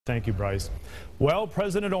Thank you, Bryce. Well,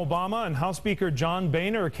 President Obama and House Speaker John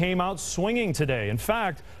Boehner came out swinging today. In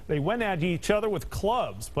fact, they went at each other with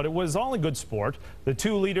clubs, but it was all in good sport. The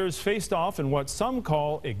two leaders faced off in what some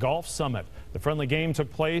call a golf summit. The friendly game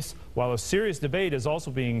took place while a serious debate is also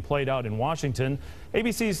being played out in Washington.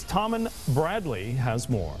 ABC's Tommen Bradley has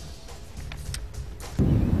more.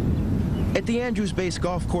 At the Andrews-based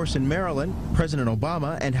golf course in Maryland, President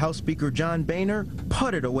Obama and House Speaker John Boehner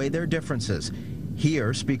putted away their differences.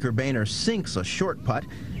 Here, Speaker Boehner sinks a short putt.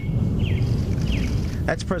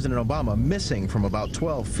 That's President Obama missing from about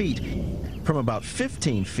 12 feet. From about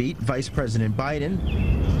 15 feet, Vice President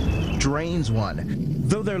Biden drains one.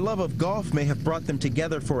 Though their love of golf may have brought them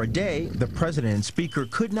together for a day, the president and speaker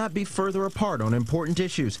could not be further apart on important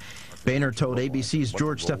issues. Boehner told ABC's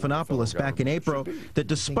George Stephanopoulos back in April that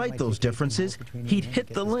despite those differences, he'd hit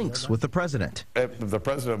the links with the president. If the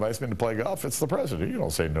president invites me to play golf, it's the president. You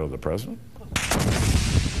don't say no to the president.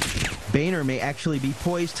 Boehner may actually be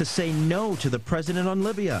poised to say no to the president on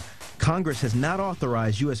Libya. Congress has not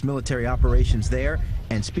authorized U.S. military operations there,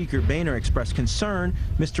 and Speaker Boehner expressed concern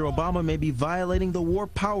Mr. Obama may be violating the War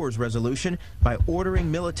Powers Resolution by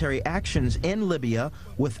ordering military actions in Libya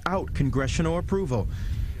without congressional approval.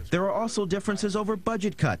 There are also differences over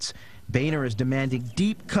budget cuts. Boehner is demanding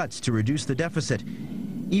deep cuts to reduce the deficit.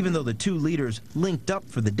 Even though the two leaders linked up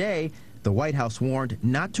for the day, the White House warned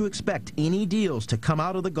not to expect any deals to come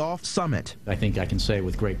out of the golf summit. I think I can say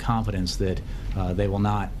with great confidence that they will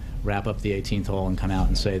not wrap up the 18th hole and come out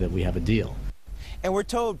and say that we have a deal. And we're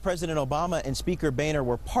told President Obama and Speaker Boehner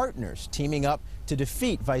were partners teaming up to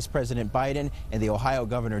defeat Vice President Biden and the Ohio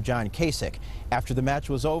Governor John Kasich. After the match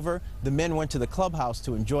was over, the men went to the clubhouse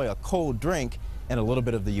to enjoy a cold drink and a little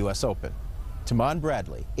bit of the U.S. Open. Tommen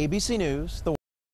Bradley, ABC News.